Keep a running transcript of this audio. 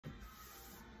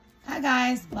Hi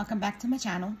guys, welcome back to my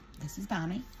channel. This is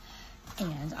Bonnie,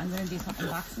 and I'm going to do some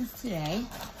unboxings today.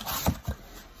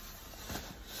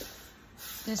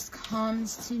 This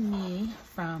comes to me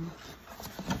from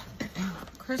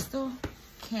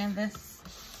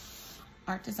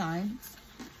Crystalcanvasartdesign,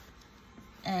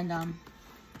 and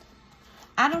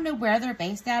I don't know where they're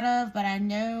based out of, but I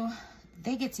know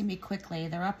they get to me quickly.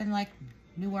 They're up in like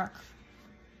Newark,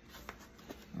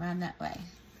 around that way,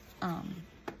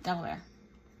 Delaware.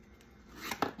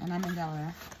 And I'm in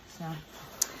Delaware, so I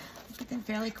get them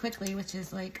fairly quickly, which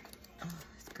is like, oh,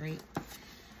 it's great.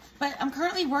 But I'm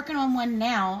currently working on one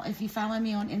now. If you follow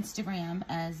me on Instagram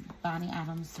as Bonnie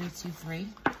Adams 323,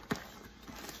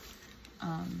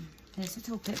 there's a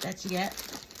toolkit that you get.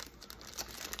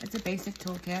 It's a basic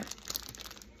toolkit.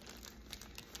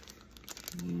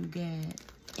 You get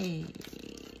a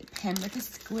pen with a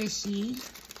squishy,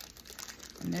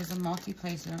 and there's a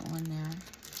multi-placer on there.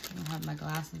 I don't have my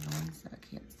glasses on, so I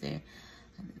can't see.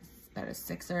 It's about a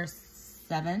 6 or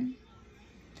 7.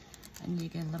 And you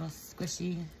get a little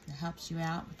squishy that helps you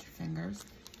out with your fingers.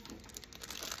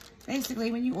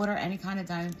 Basically, when you order any kind of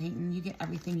diamond painting, you get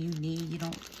everything you need. You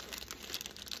don't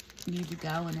need to go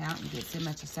and out and get so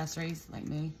much accessories like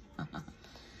me.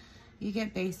 You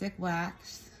get basic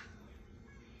wax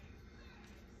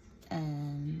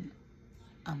and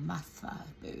a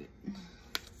must-have boot.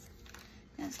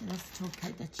 So that's the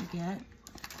toolkit that you get.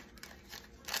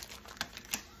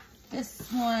 This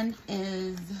one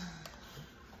is,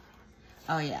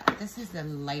 oh yeah, this is the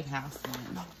lighthouse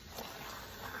one.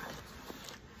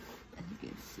 As you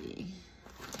can see,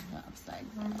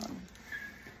 upside down.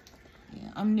 Yeah,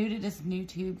 I'm new to this new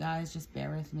tube, guys. Just bear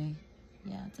with me.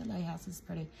 Yeah, it's a lighthouse. It's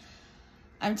pretty.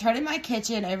 I'm turning my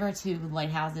kitchen over to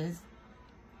lighthouses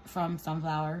from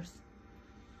sunflowers,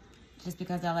 just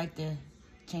because I like to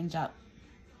change up.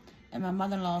 And my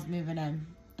mother-in-law's moving in,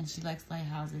 and she likes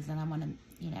lighthouses, and I want to,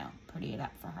 you know, pretty it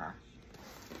up for her.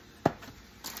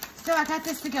 So I got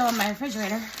this to go in my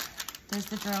refrigerator. There's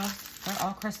the drills. They're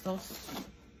all crystals,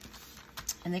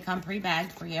 and they come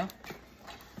pre-bagged for you.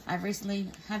 I've recently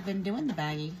have been doing the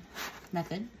baggy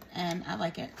method, and I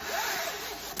like it.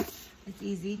 It's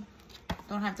easy.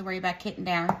 Don't have to worry about kitting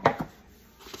down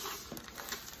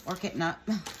or kitting up.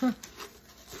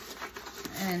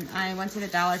 And I went to the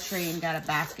Dollar Tree and got a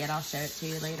basket. I'll show it to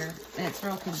you later. And it's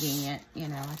real convenient, you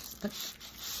know. I just put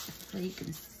so you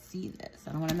can see this.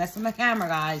 I don't want to mess with my camera,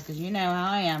 guys, because you know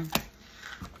how I am.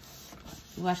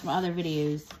 You watch my other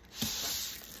videos.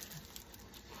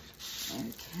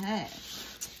 Okay.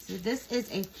 So this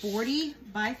is a 40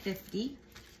 by 50.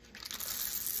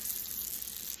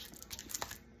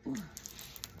 Ooh.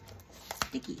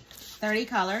 Sticky. 30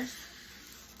 colors.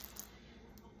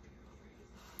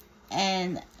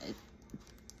 And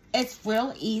it's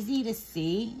real easy to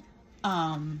see.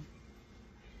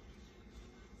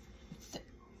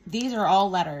 These are all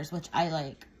letters, which I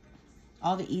like.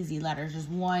 All the easy letters. There's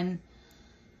one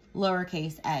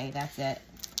lowercase a. That's it.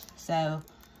 So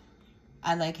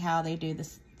I like how they do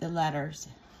this, the letters.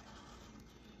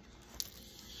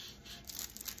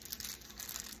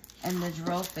 And the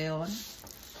drill field.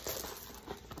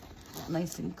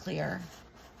 Nice and clear.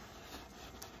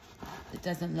 It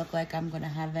doesn't look like I'm going to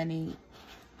have any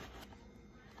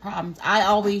problems. I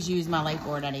always use my light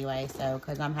board anyway, so,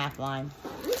 because I'm half blind.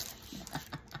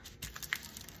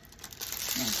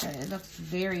 Okay, it looks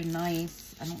very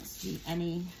nice. I don't see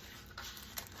any.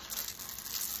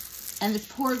 And it's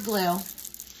poured glue.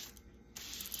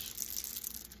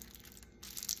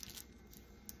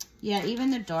 Yeah,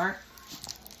 even the dark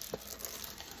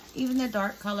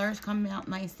colors come out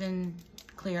nice and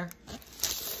clear.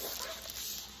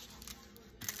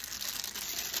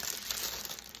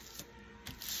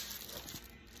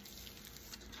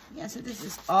 Yeah, so this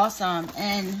is awesome.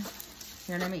 And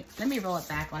here, let me roll it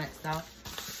back on itself.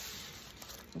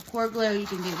 With poured glue, you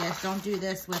can do this. Don't do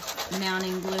this with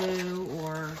mounting glue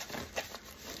or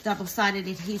double-sided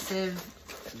adhesive.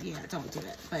 Yeah, don't do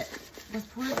it. But with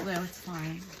poured glue, it's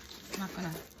fine. It's not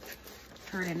gonna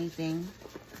hurt anything.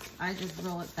 I just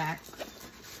roll it back,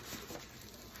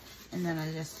 and then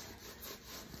I just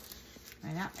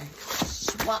right out there.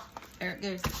 Swap. There it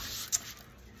goes.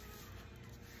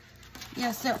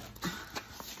 Yeah, so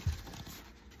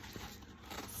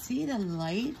see the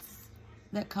lights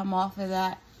that come off of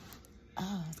that?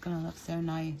 Oh, it's gonna look so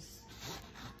nice.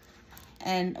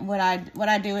 And what I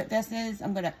do with this is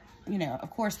I'm gonna, you know, of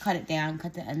course, cut it down,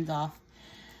 cut the ends off,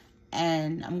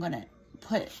 and I'm gonna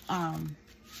put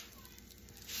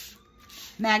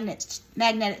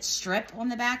magnetic strip on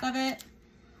the back of it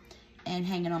and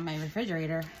hang it on my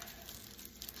refrigerator.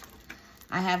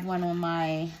 I have one on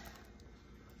my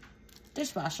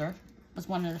dishwasher. Was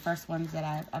one of the first ones that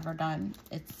I've ever done.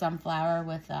 It's sunflower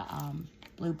with a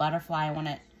blue butterfly on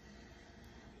it.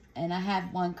 And I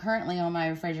have one currently on my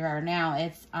refrigerator now.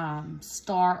 It's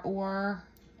Star Ore,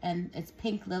 and it's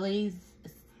pink lilies.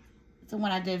 It's the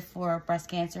one I did for breast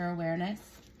cancer awareness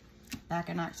back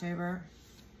in October.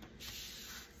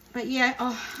 But yeah,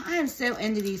 I am so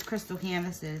into these crystal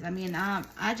canvases. I mean,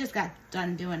 I just got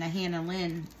done doing a Hannah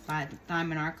Lynn by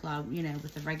Diamond Art Club, you know,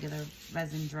 with the regular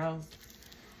resin drills.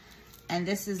 And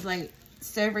this is like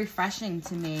so refreshing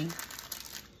to me.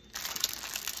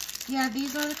 Yeah,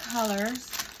 these are the colors.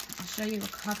 I'll show you a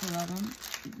couple of them.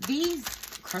 These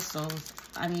crystals,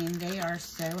 I mean, they are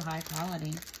so high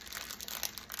quality.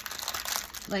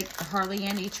 Like hardly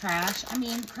any trash. I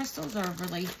mean, crystals are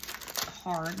really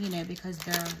hard, you know, because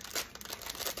they're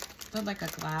like a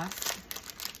glass.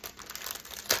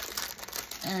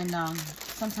 And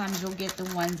sometimes you'll get the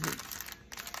ones that,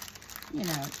 you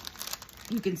know,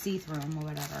 you can see through them or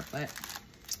whatever. But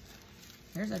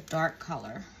here's a dark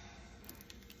color.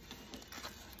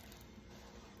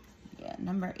 Yeah,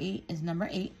 number 8 is number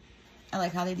 8. I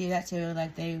like how they do that too.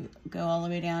 Like they go all the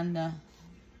way down to,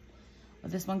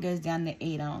 well, this one goes down to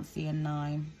 8. I don't see a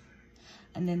 9.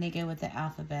 And then they go with the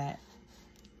alphabet.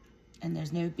 And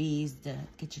there's no B's to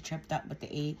get you tripped up with the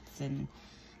 8s. And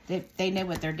they know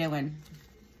what they're doing.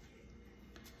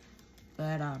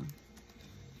 But,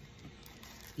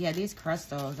 yeah, these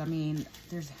crystals, I mean,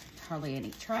 there's hardly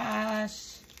any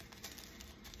trash.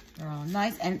 They're all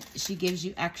nice. And she gives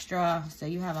you extra, so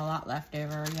you have a lot left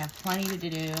over. You have plenty to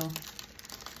do.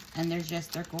 And they're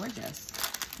gorgeous.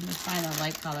 Let me find a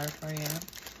light color for you.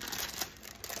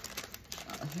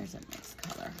 Oh, here's a nice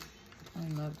color.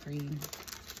 I love green.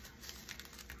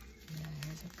 Yeah,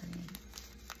 here's a green.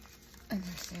 And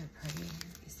they're so pretty.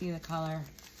 You see the color,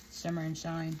 shimmer and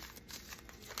shine.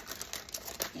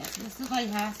 Yeah, so this is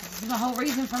Lighthouse. This is the whole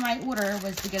reason for my order,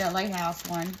 was to get a Lighthouse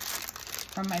one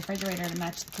from my refrigerator to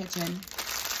match the kitchen.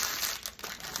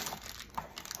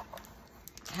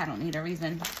 I don't need a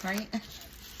reason, right?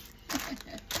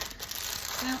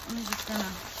 So I'm just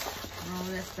gonna roll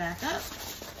this back up.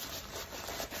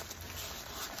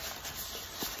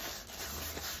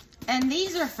 And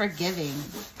these are forgiving.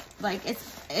 Like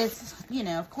it's you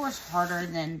know, of course harder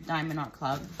than Diamond Art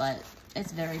Club, but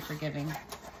it's very forgiving.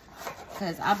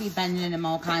 Because I'll be bending them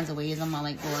all kinds of ways on my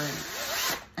light board.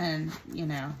 And, you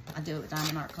know, I do it with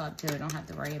Diamond Art Club too. I don't have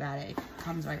to worry about it. It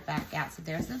comes right back out. So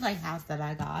there's the Lighthouse that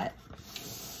I got.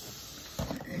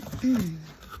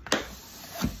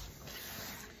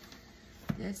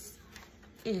 This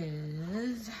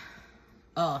is,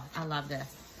 oh, I love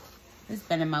this. It's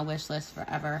been in my wish list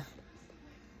forever.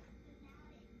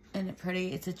 Isn't it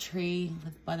pretty? It's a tree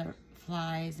with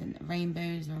butterflies and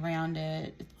rainbows around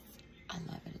it. I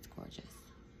love it. It's gorgeous.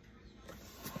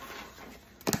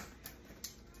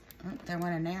 Oh, they're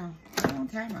winning now. They're on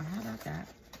camera. How about that?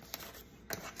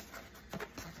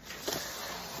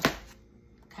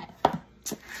 Okay.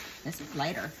 This is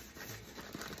lighter.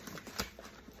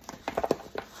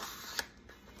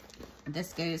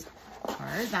 This goes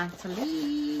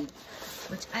horizontally,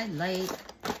 which I like.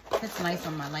 It's nice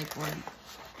on my light board.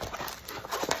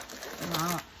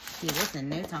 I'll see this in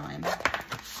no time.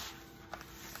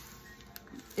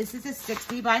 This is a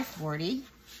 60 by 40.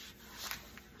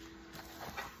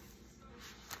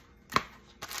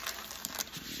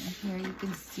 And here you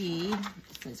can see, it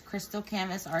says Crystal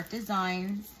Canvas Art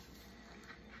Designs.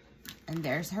 And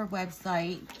there's her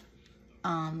website,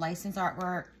 licensed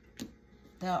artwork.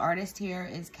 The artist here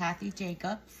is Kathy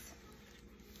Jacobs.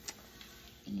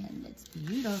 And it's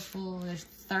beautiful. There's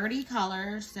 30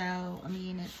 colors, so, I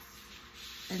mean, it's,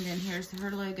 and then here's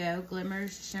her logo,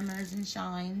 glimmers, shimmers, and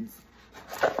shines.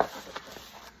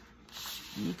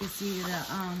 And you can see the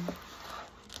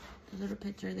little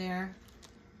picture there.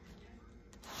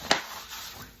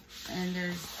 And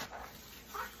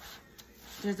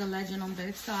there's a legend on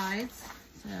both sides,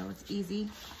 so it's easy.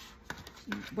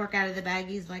 You work out of the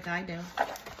baggies like I do.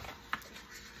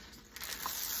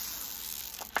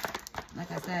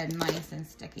 Like I said, nice and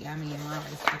sticky. I mean,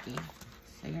 really sticky.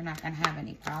 So you're not going to have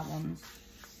any problems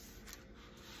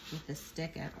with the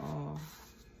stick at all.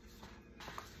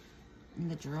 And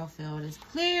the drill field is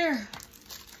clear.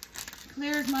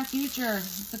 Clear as my future.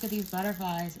 Let's look at these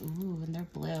butterflies. Ooh, and they're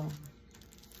blue.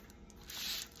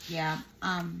 Yeah,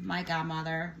 my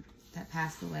godmother that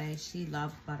passed away, she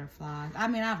loved butterflies. I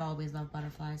mean, I've always loved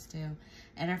butterflies too.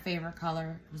 And her favorite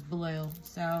color was blue.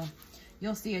 So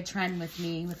you'll see a trend with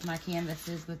me with my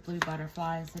canvases with blue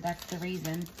butterflies. So that's the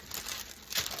reason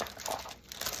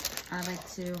I like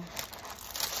to,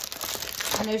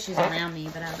 I know she's around me,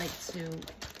 but I like to,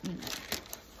 you know,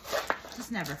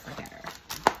 just never forget her.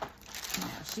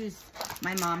 Yeah, she was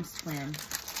my mom's twin,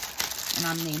 and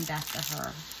I'm named after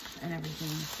her and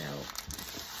everything. So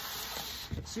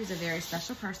she was a very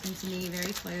special person to me,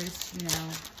 very close, you know,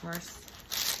 of course.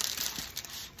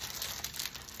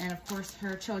 And of course,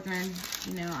 her children,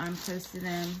 you know, I'm close to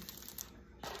them.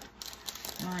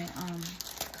 My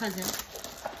cousin,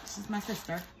 she's my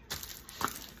sister.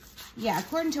 Yeah,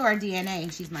 according to our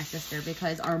DNA, she's my sister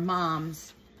because our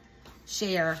moms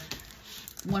share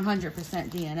 100%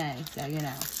 DNA. So, you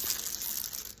know,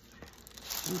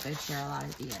 we both share a lot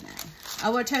of DNA.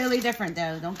 Oh, we're totally different,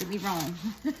 though. Don't get me wrong.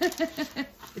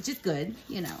 Which is good,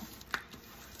 you know.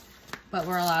 But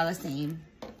we're a lot of the same,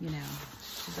 you know.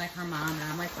 She's like her mom, and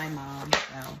I'm like my mom,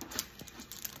 so.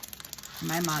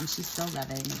 My mom, she's still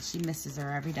living, and she misses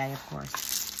her every day, of course.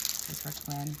 With her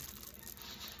twin.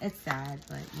 It's sad,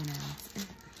 but, you know.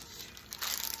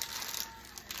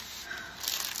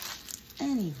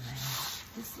 Anyway,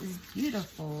 this is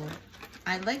beautiful.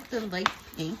 I like the light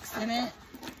pinks in it.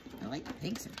 I like the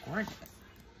pinks, are gorgeous.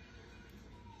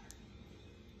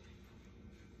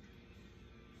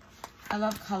 I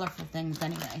love colorful things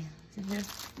anyway. So here's,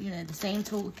 you know, the same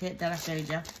toolkit that I showed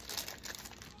you.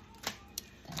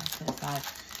 That I put aside.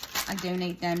 I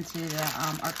donate them to the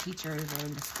art teachers or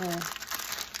the school.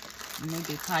 And they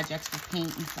do projects with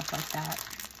paint and stuff like that.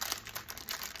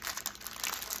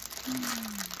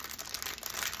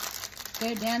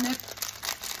 Go down there,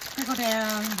 trickle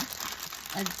down,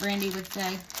 as Brandy would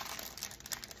say.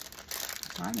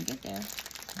 Trying to get there.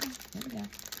 Oh, there we go.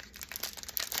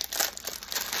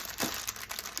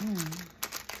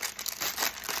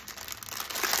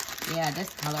 Yeah, this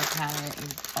color palette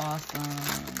is awesome. I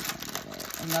love it.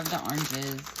 I love the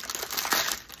oranges.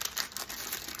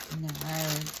 And the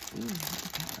red. Ooh, look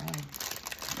at that red.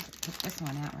 Pick this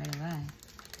one out right away.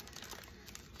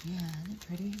 Yeah, isn't it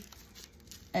pretty?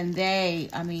 And they,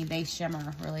 I mean, they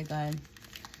shimmer really good.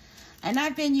 And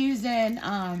I've been using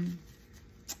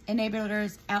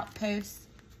Enabler's Outpost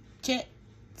Chit,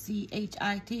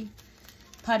 C-H-I-T,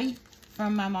 putty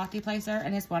from my multi-placer,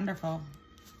 and it's wonderful.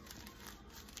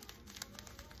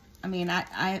 I mean,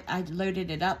 I loaded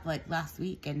it up like last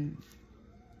week, and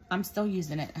I'm still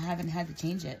using it. I haven't had to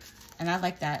change it. And I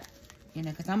like that, you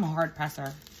know, because I'm a hard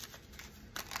presser.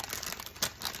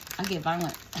 I get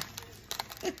violent.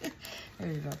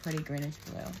 There's a pretty greenish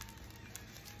blue.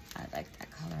 I like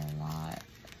that color a lot.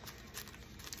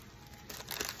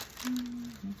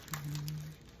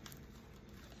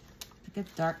 Like a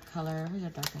dark color. Here's a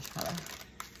darkish color.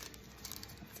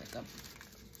 It's like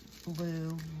a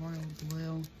blue, royal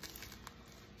blue.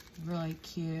 Really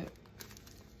cute.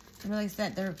 And like I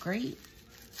said, they're great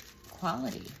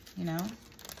quality, you know?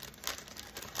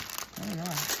 There you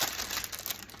are.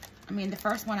 I mean, the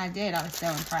first one I did, I was so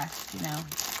impressed, you know?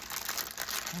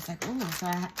 I was like, ooh, so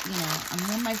I, you know,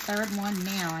 I'm in my third one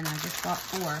now, and I just bought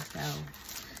 4, so.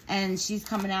 And she's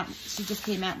coming out, she just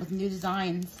came out with new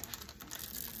designs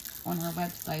on her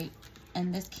website,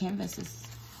 and this canvas is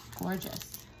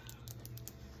gorgeous.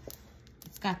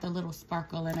 It's got the little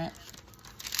sparkle in it.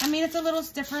 I mean, it's a little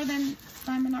stiffer than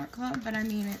Diamond Art Club, but I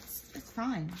mean, it's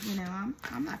fine, you know,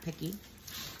 I'm not picky.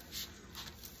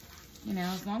 You know,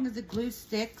 as long as the glue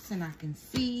sticks and I can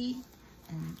see,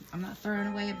 and I'm not throwing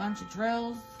away a bunch of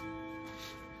drills.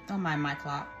 Don't mind my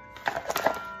clock.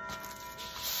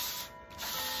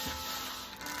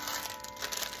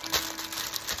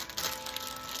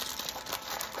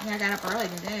 Yeah, I got up early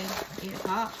today, 8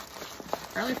 o'clock.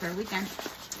 Early for the weekend.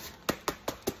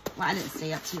 Well, I didn't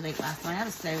stay up too late last night. I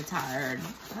was so tired.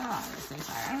 Oh, I was so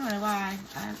tired. I don't know why.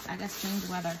 I guess change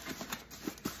the weather.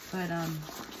 But,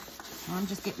 well, I'm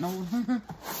just getting old.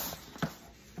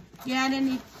 Yeah, I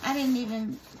didn't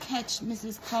even catch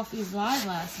Mrs. Coffee's live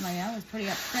last night. I was pretty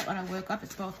upset when I woke up at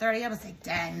 12:30. I was like,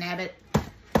 dang nabbit.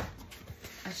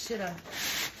 I should have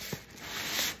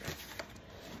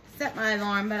set my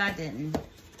alarm, but I didn't.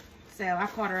 So I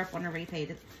caught her up on a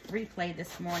replay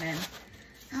this morning.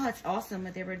 Oh, it's awesome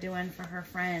what they were doing for her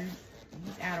friend.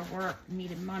 He's out of work,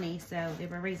 needed money, so they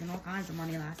were raising all kinds of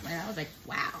money last night. I was like,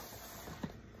 wow.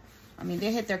 I mean,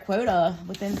 they hit their quota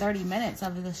within 30 minutes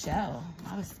of the show.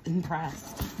 I was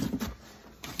impressed.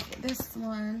 This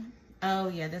one. Oh,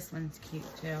 yeah, this one's cute,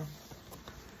 too.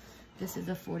 This is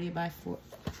a 40 by 4.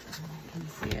 Can you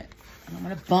see it? I'm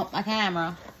going to bump my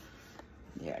camera.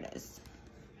 There it is.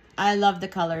 I love the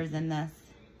colors in this.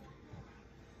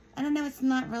 I don't know, it's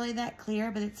not really that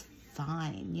clear, but it's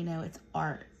fine. You know, it's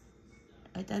art.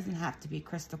 It doesn't have to be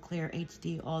crystal clear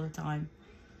HD all the time.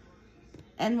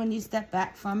 And when you step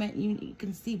back from it, you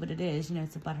can see what it is. You know,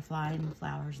 it's a butterfly and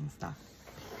flowers and stuff.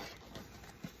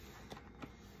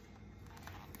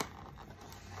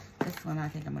 This This one I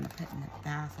think I'm going to put in the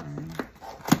bathroom.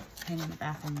 Hang in the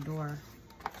bathroom door.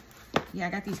 Yeah, I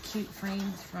got these cute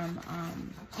frames from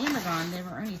Amazon. They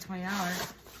were only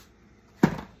 $20.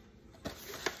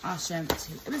 I'll show them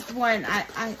to you. It was the one,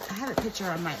 I have a picture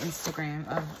on my Instagram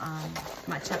of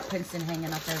my Chuck Pinson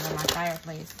hanging up over my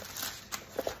fireplace.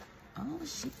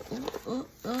 Oh,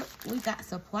 we got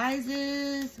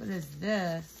surprises. What is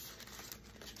this?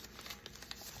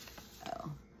 Oh,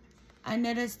 I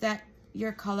noticed that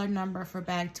your color number for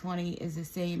bag 20 is the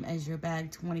same as your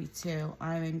bag 22.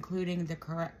 I'm including the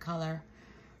correct color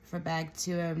for bag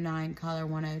 209, color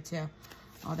 102.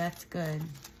 Oh, that's good.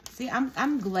 See,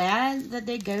 I'm glad that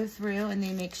they go through and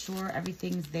they make sure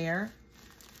everything's there.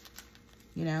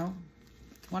 You know,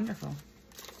 it's wonderful.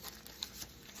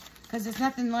 Because it's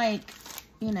nothing like,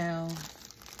 you know,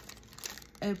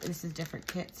 oh, this is a different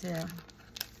kit too.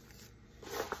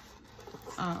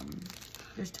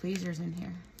 There's tweezers in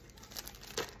here.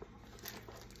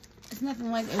 It's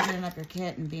nothing like opening up your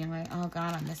kit and being like, oh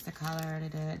God, I missed the color.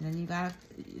 And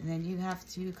then you have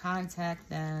to contact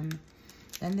them.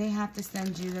 Then they have to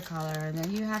send you the color, and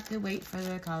then you have to wait for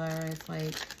the color. It's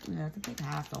like, you know, it's a big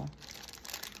hassle.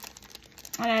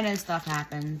 And I know stuff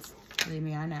happens. Believe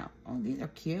me, I know. Oh, these are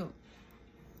cute.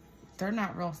 They're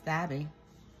not real stabby.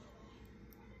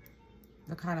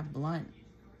 They're kind of blunt.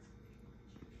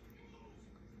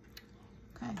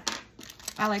 Okay.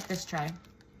 I like this tray.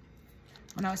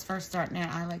 When I was first starting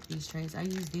out, I like these trays. I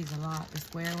use these a lot, the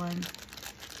square ones.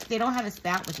 They don't have a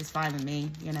spout, which is fine with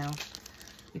me, you know,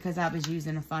 because I was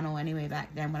using a funnel anyway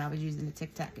back then when I was using the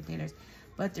Tic Tac containers.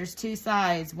 But there's two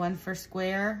sides, one for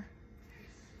square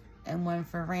and one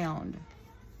for round.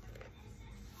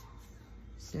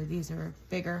 So these are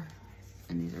bigger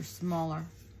and these are smaller.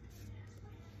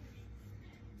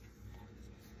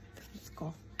 That's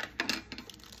cool.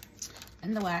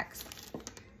 And the wax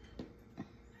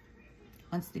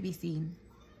wants to be seen.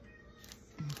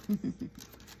 And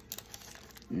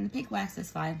the pink wax is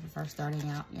fine for first starting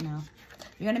out, you know.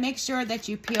 You're going to make sure that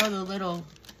you peel the little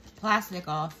plastic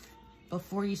off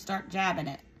before you start jabbing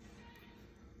it.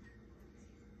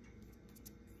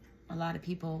 A lot of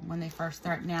people, when they first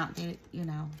starting out, they, you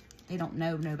know, they don't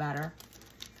know no better.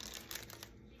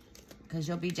 Because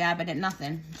you'll be jabbing at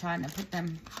nothing, trying to put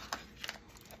them.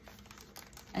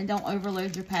 And don't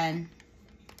overload your pen.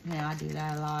 You know, I do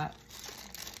that a lot.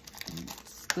 And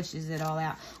squishes it all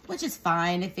out, which is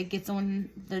fine if it gets on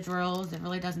the drills. It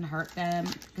really doesn't hurt them,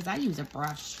 because I use a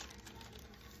brush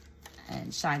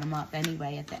and shine them up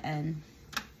anyway at the end.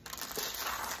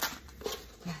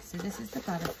 Yeah, so this is the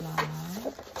butterfly.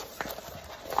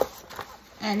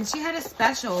 And she had a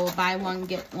special, buy one,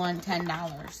 get one,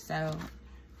 $10. So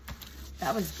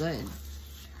that was good.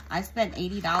 I spent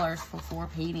 $80 for 4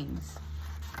 paintings.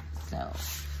 So,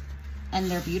 and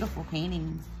they're beautiful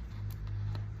paintings.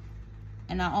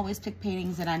 And I always pick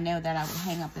paintings that I know that I would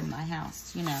hang up in my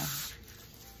house, you know.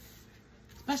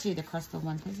 Especially the crystal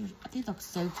ones, because they look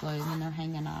so good when they're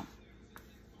hanging up.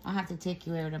 I'll have to take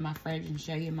you over to my fridge and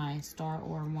show you my Star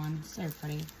Ore one. So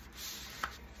pretty.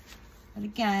 But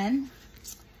again,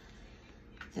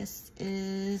 this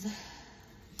is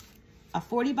a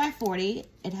 40 by 40.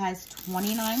 It has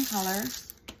 29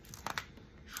 colors.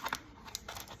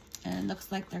 And it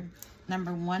looks like their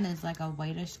number 1 is like a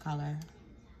whitish color.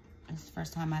 It's the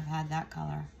first time I've had that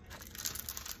color.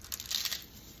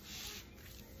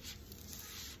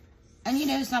 And you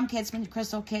know, some kits, when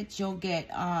crystal kits, you'll get,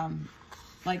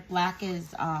 like black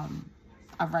is a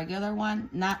regular one.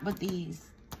 Not with these.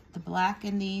 The black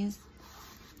in these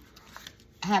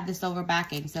have the silver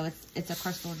backing, so it's a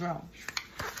crystal drill.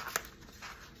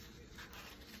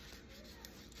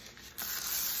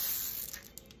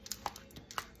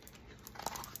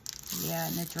 Yeah,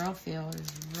 and the drill feel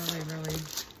is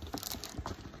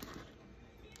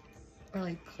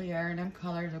really clear, and them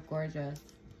colors are gorgeous.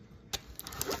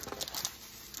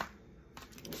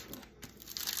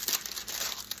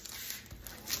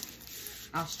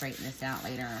 I'll straighten this out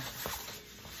later.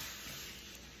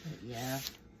 But yeah,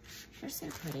 they're so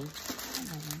pretty. I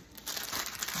love them.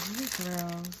 These are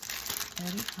drills,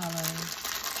 30 colors.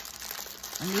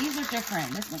 And these are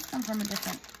different. This looks come from a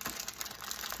different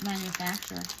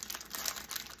manufacturer.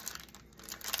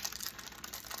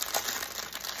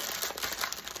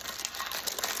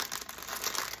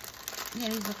 Yeah,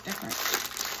 these look different.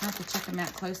 I'll have to check them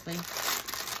out closely.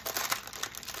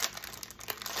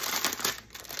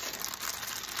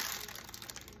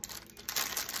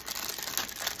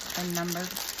 And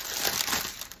numbered.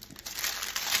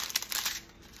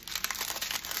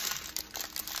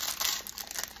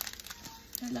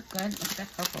 They look good. Look at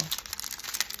that purple.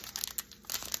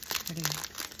 Pretty.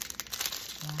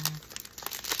 Wow.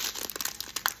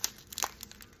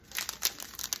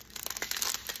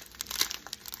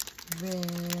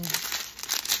 red.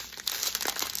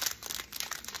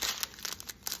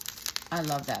 I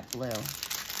love that blue.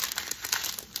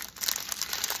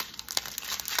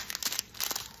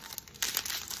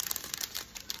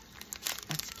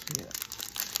 That's cute.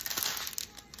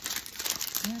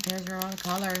 Yeah, those are all the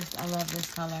colors. I love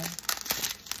this color.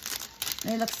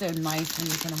 They look so nice when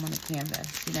you put them on the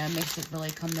canvas. You know, it makes it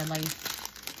really come to life.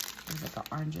 It's like an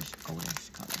orangish,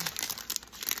 goldish color.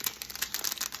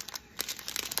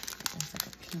 There's like a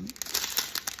pink.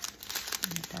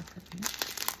 And a darker pink.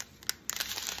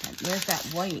 And there's that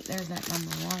white. There's that number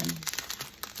 1.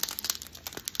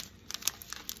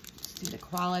 See the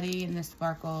quality and the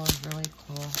sparkle is really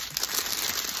cool.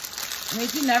 I mean,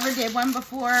 if you never did one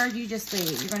before, you just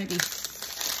wait. You're going to be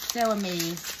so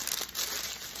amazed.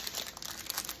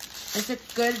 It's a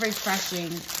good, refreshing,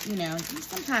 you know,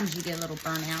 sometimes you get a little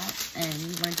burnout and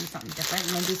you want to do something different.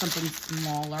 You want to do something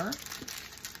smaller.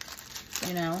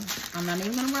 You know, I'm not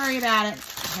even going to worry about it.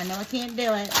 I know I can't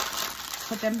do it.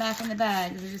 Put them back in the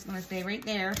bag. They're just going to stay right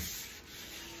there.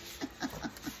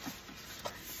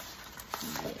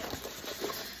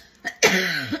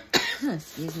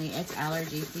 Excuse me, it's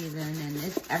allergy season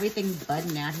and everything's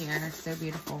budding out here. It's so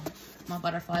beautiful. My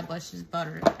butterfly bush is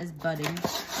budding.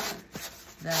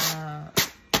 The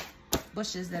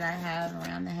bushes that I have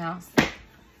around the house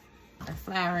are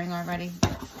flowering already.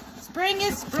 Spring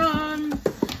is sprung.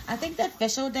 I think the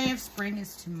official day of spring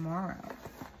is tomorrow.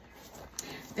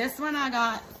 This one I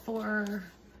got for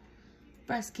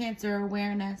breast cancer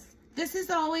awareness. This has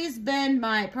always been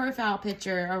my profile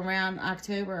picture around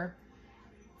October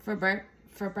for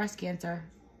breast cancer.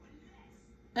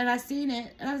 And I seen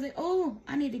it and I was like, oh,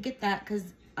 I need to get that because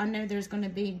I know there's going to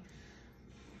be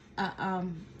a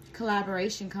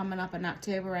collaboration coming up in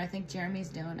October. I think Jeremy's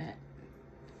doing it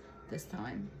this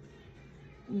time.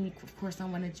 And of course, I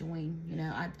want to join. You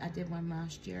know, I did one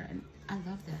last year, and I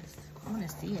love this. I want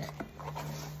to see it.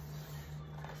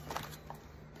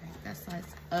 That size.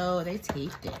 Oh, they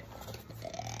taped it.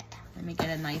 Let me get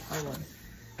a knife hold.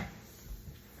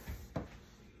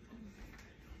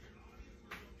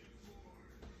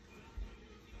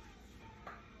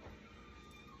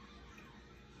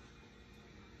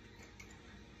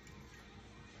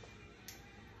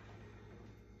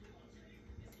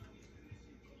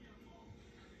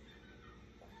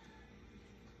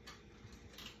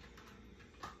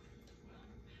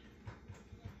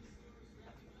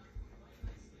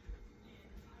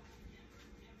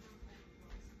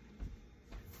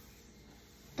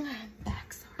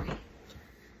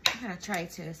 I'm gonna try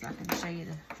too so I can show you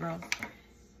the drill.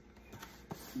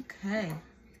 Okay.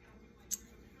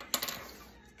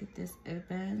 Let's get this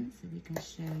open so we can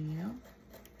show you.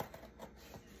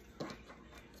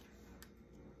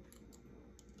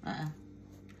 Now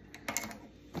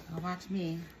watch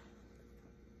me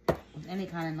with any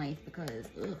kind of knife because,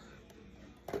 ugh.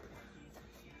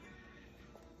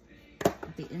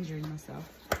 I'll be injuring myself.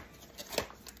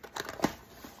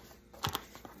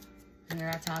 Here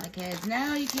I tell the kids,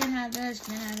 no, you can't have this,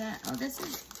 you can't have that. Oh, this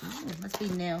is, oh, it must be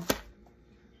new.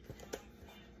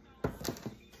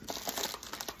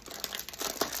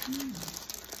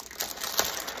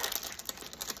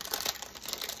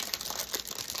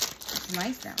 It's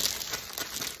nice though.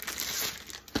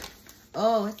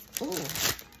 Oh, it's, ooh,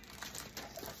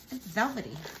 it's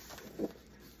velvety.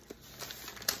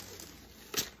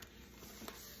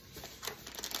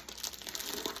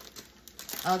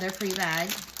 Oh, they're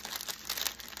pre-bagged.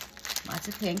 Lots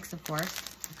of pinks, of course.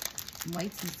 Some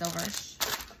whites and silvers.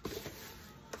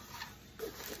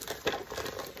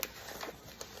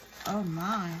 Oh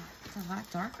my, it's a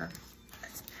lot darker.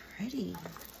 That's pretty.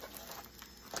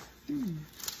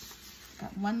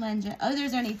 Got one legend. Oh,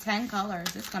 there's only 10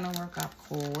 colors. It's gonna work up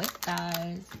quick,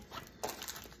 guys.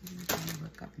 It's gonna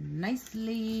work up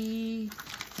nicely.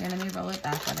 Here, let me roll it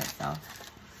back on itself.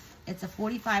 It's a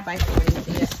 45 by 40.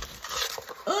 See it?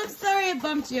 Oops, sorry, I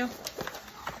bumped you.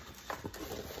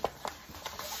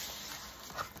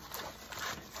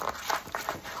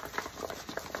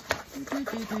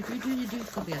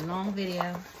 It's gonna be a long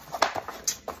video,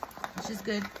 which is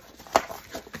good.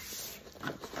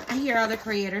 I hear other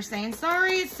creators saying,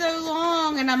 sorry, it's so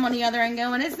long, and I'm on the other end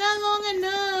going, it's not long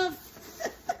enough.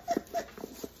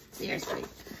 Seriously,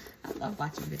 I love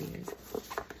watching videos.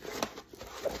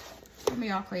 Some of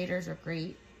y'all creators are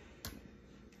great.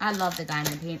 I love the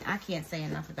diamond paint. I can't say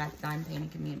enough about the diamond painting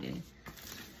community.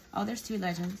 Oh, there's 2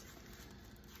 legends.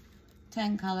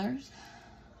 10 colors.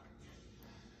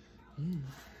 Ooh.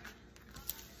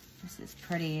 This is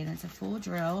pretty, and it's a full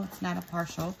drill. It's not a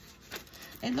partial.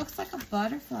 It looks like a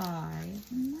butterfly.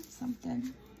 Isn't that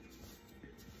something?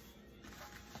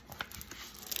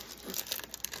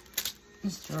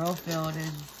 This drill field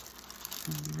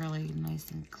is really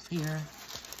nice and clear.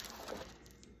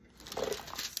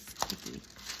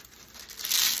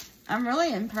 I'm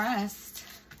really impressed.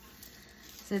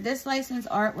 So this licensed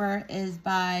artwork is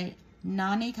by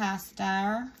Nani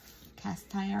Castar.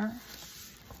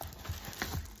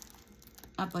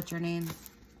 I'll butcher names.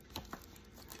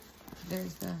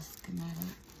 There's the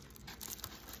schematic,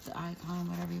 the icon,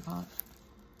 whatever you call it.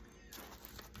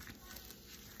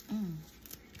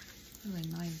 Really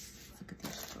nice. Look at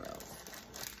these drills.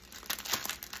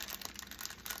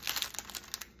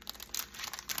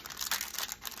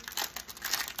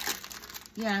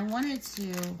 Yeah, I wanted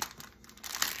to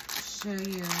show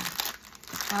you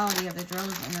the quality of the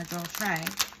drills in the drill tray,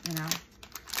 you know.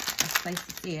 It's nice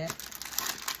to see it.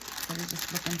 Instead of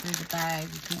just looking through the bag,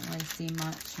 you can't really see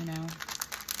much, you know.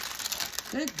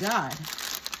 Good God.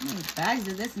 How many bags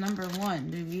of this number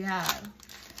 1 do we have?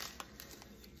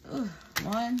 Ooh,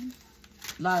 1,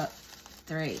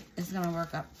 3. This is going to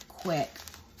work up quick.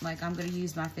 Like, I'm going to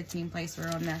use my 15 placer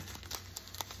on this.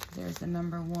 There's the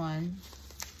number 1.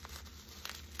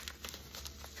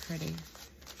 Pretty.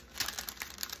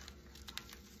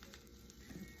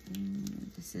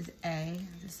 This is A.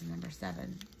 This is number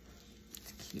 7.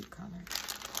 It's a cute color.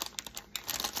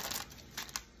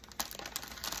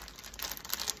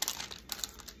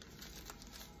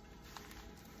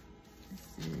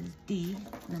 This is D,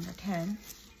 number 10.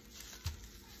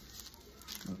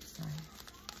 Oops, sorry.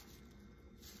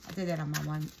 I did that on the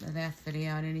last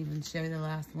video. I didn't even show the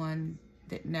last one.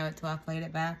 Didn't know it till I played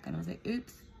it back, and I was like,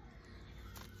 oops.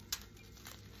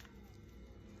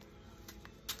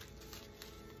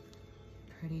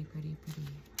 Pretty, pretty, pretty.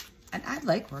 And I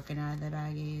like working out of the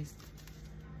baggies.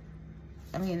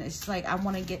 I mean, it's just like, I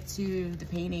want to get to the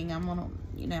painting. I want to,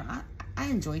 you know, I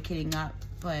enjoy kitting up,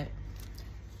 but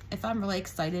if I'm really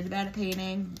excited about a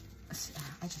painting,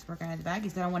 I just work out of the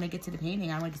baggies. Then I want to get to the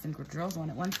painting. I want to get some drills on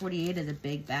it. 148 is a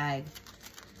big bag.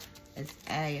 It's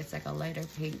A. It's like a lighter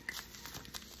pink.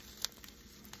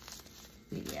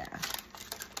 But yeah.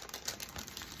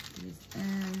 These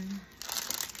in.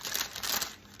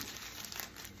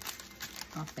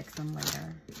 I'll fix them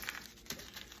later.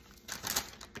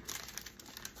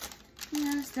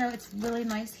 Yeah, so it's really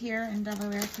nice here in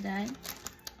Delaware today.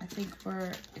 I think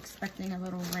we're expecting a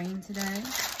little rain today.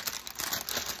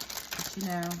 But you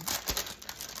know,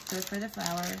 good for the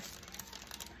flowers.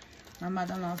 My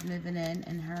mother-in-law's moving in,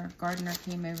 and her gardener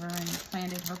came over and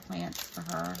planted her plants for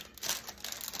her.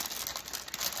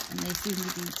 And they seem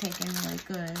to be taking really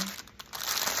good.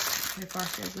 So far,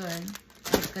 so good.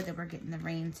 It's good that we're getting the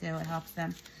rain too. It helps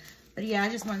them. But yeah, I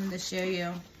just wanted to show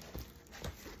you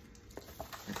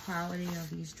the quality of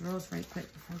these drills right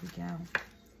quick before we go.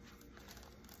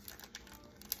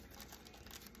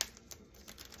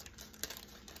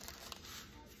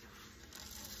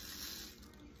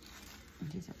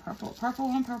 And these are purple. Purple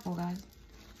on purple, guys.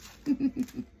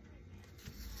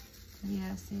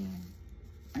 Yeah, see.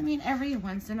 I mean, every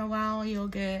once in a while you'll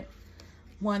get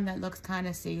one that looks kind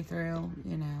of see-through,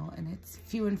 you know, and it's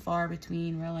few and far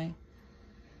between, really.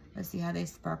 Let's see how they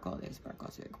sparkle. They sparkle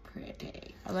so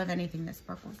pretty. I love anything that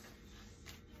sparkles.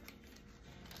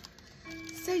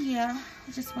 So yeah,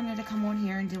 I just wanted to come on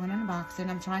here and do an unboxing.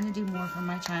 I'm trying to do more for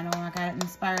my channel. I got it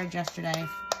inspired yesterday.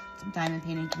 Some diamond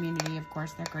painting community, of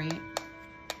course, they're great.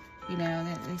 You know,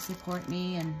 they support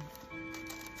me, and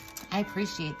I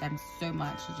appreciate them so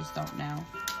much. You just don't know.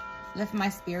 Lift my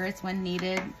spirits when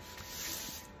needed.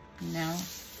 You know,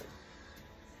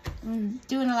 I'm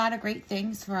doing a lot of great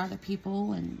things for other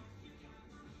people, and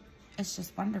it's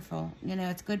just wonderful. You know,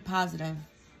 it's good, positive.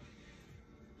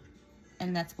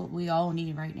 And that's what we all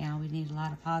need right now. We need a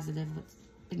lot of positive that's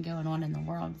been going on in the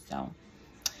world. So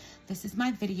this is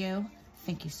my video.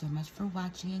 Thank you so much for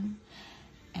watching,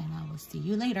 and I will see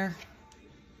you later.